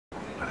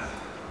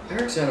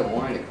Eric's out of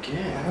wine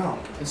again. I know.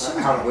 It's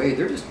not Wade,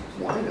 they're just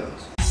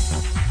winos.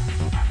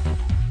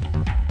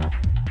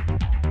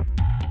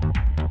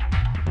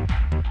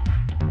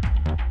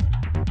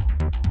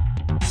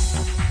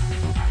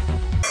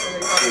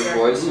 Cheers,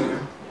 boys.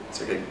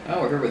 It's okay.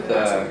 Oh, we're here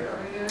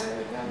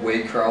with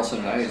Wade Carlson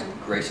tonight. He's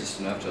gracious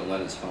enough to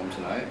lend us home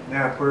tonight.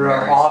 Yeah, we're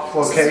off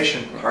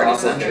location. Party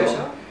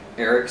Central.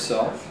 Eric,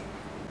 Self,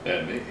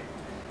 and me.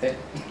 Hey.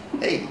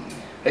 Hey.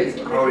 Hey.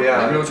 Oh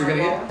yeah. You know what you're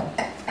gonna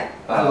get?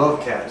 I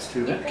love cats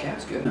too. Yeah,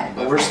 cat's good.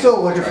 But we're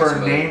still looking for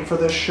a name for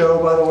this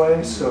show, by the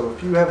way. So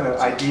if you have an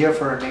idea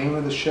for a name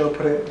of the show,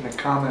 put it in the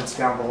comments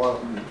down below.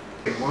 When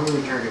are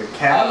we drinking? A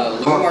cat?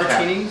 Little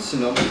Martini,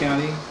 Sonoma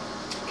County,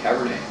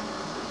 Cabernet,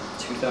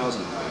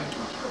 2009.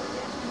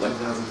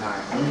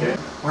 2009. Okay.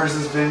 Where's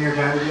this vineyard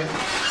at again?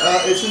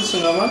 It's in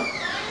Sonoma.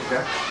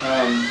 Okay.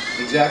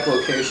 Exact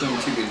location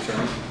to be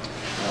determined.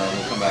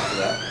 We'll come back to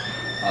that.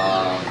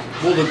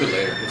 We'll look at it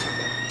later. It's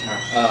okay.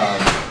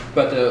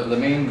 But the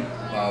main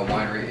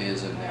winery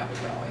is in Napa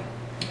Valley,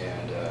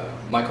 and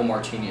Michael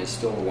Martini is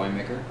still the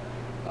winemaker.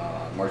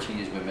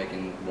 Martini's been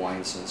making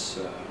wine since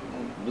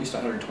at least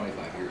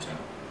 125 years now.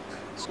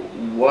 So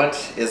what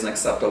is an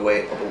acceptable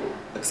way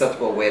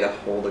to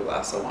hold a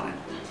glass of wine?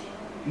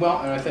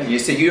 Well, and I think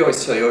you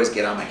always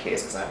get on my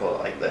case because I hold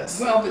it like this.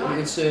 Well,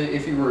 it's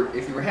if you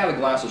were had a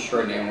glass of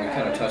Chardonnay, and we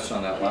kind of touched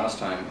on that last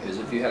time, is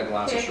if you had a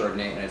glass of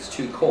Chardonnay and it's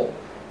too cold.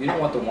 You don't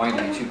want the wine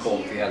to be too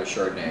cold if you had a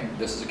Chardonnay.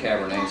 This is a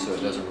Cabernet, so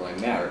it doesn't really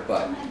matter,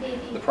 but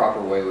the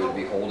proper way would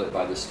be hold it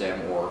by the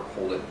stem or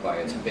hold it by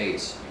its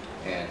base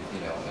and,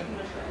 and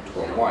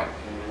pour wine.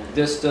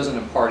 This doesn't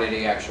impart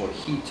any actual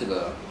heat to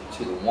the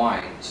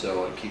wine,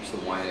 so it keeps the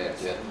wine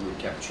at room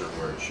temperature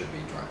where it should be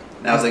drunk.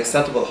 Now, is it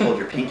acceptable to hold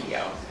your pinky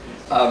out?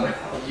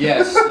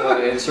 Yes,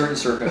 in certain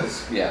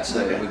circles, yes,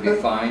 it would be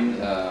fine.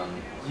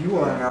 You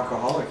are an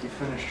alcoholic. You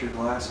finished your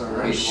glass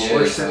already.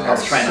 I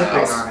was trying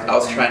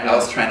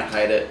to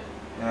hide it.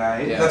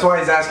 Yeah, that's why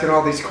he's asking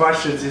all these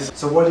questions.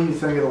 So what do you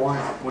think of the wine?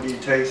 What do you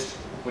taste?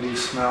 What do you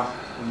smell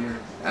when you're...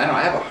 I don't know.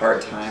 I have a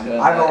hard time.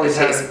 I've always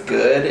it tastes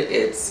good.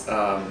 It's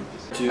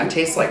I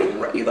taste like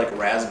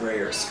raspberry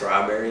or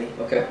strawberry.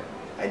 Okay.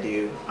 I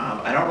do.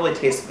 I don't really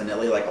taste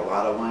vanilla like a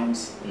lot of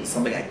wines. It's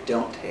something I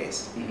don't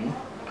taste.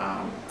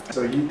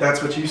 So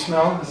that's what you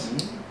smell?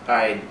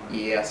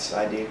 Yes,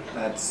 I do.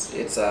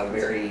 It's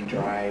very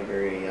dry,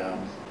 very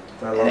and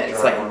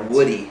it's like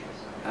woody.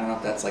 I don't know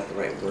if that's like the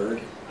right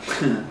word.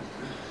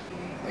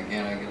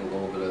 Again, I get a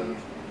little bit of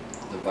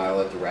the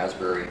violet, the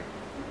raspberry.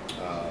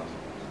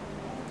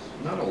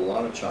 Not a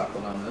lot of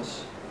chocolate on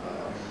this.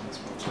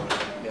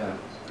 Yeah,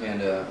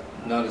 and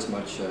not as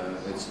much.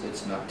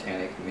 It's not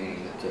tannic,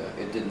 meaning that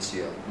it didn't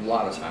see a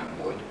lot of time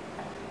in wood,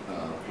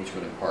 which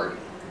would impart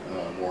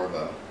more of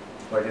a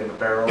like in the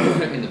barrel.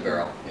 In the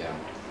barrel, yeah.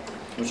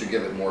 Which would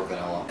give it more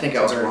vanilla. I think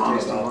I was wrong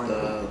about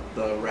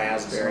the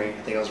raspberry.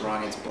 I think I was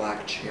wrong. It's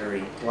black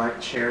cherry.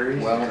 Black cherry?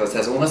 Well, because it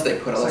says unless they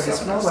put all this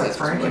stuff in it. It smells like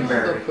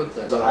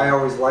Frankenberry. I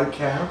always like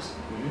cabs.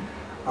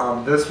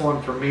 This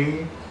one for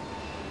me,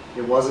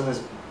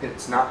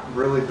 it's not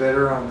really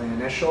bitter on the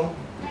initial.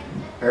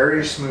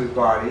 Very smooth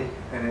body,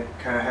 and it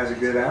kind of has a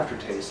good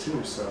aftertaste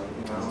too. So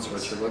that's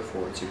what you look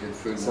for. It's a good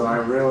food. So I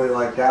really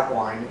like that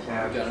wine.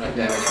 And got enough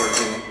damage for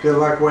it. Good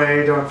luck,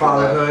 Wade, on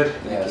fatherhood.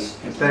 Yes.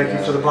 And thank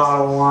you for the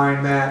bottle of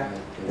wine, Matt.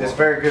 It's a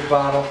very good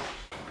bottle.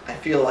 I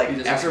feel like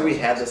after we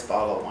had this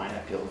bottle of wine, I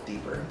feel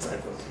deeper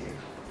inside with you.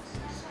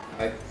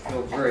 I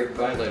feel very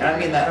violated. I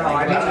mean that. No,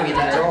 I need an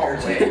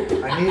adult.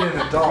 I need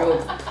an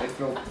adult. I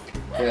feel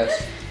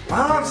yes.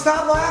 Mom,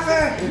 stop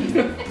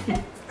laughing!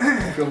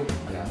 I feel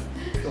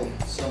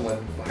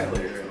somewhat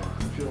violated right now.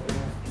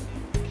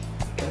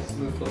 Let's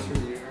move closer to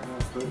you.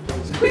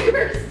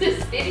 Where's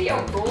this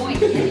video going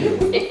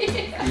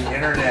anyway? The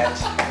internet,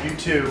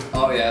 YouTube.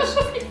 Oh yes.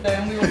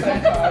 And we were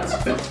playing cards.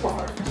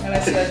 And I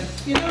said,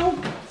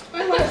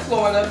 I like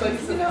Florida, but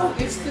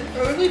it's the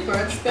early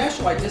bird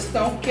special. I just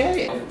don't get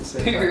it.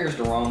 Here's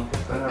the wrong.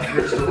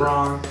 Here's the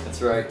wrong.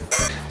 That's right.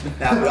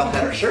 Now we all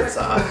had our shirts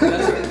off.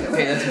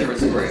 Hey, that's a different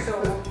story.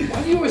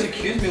 Why do you always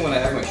accuse me when I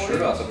have my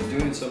shirt off of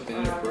doing something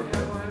inappropriate?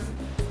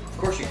 Of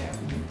course you can.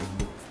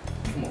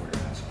 Come over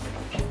here,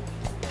 asshole.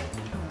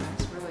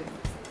 That's really...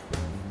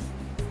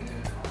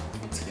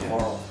 It's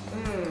floral.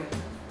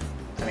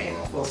 I mean,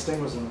 Well,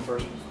 Sting was in the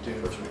first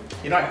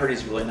week. I heard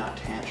he's really not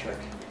tantric.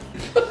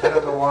 I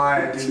don't know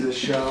why I do this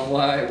show.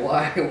 Why?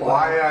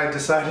 Why I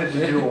decided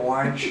to do a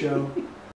wine show.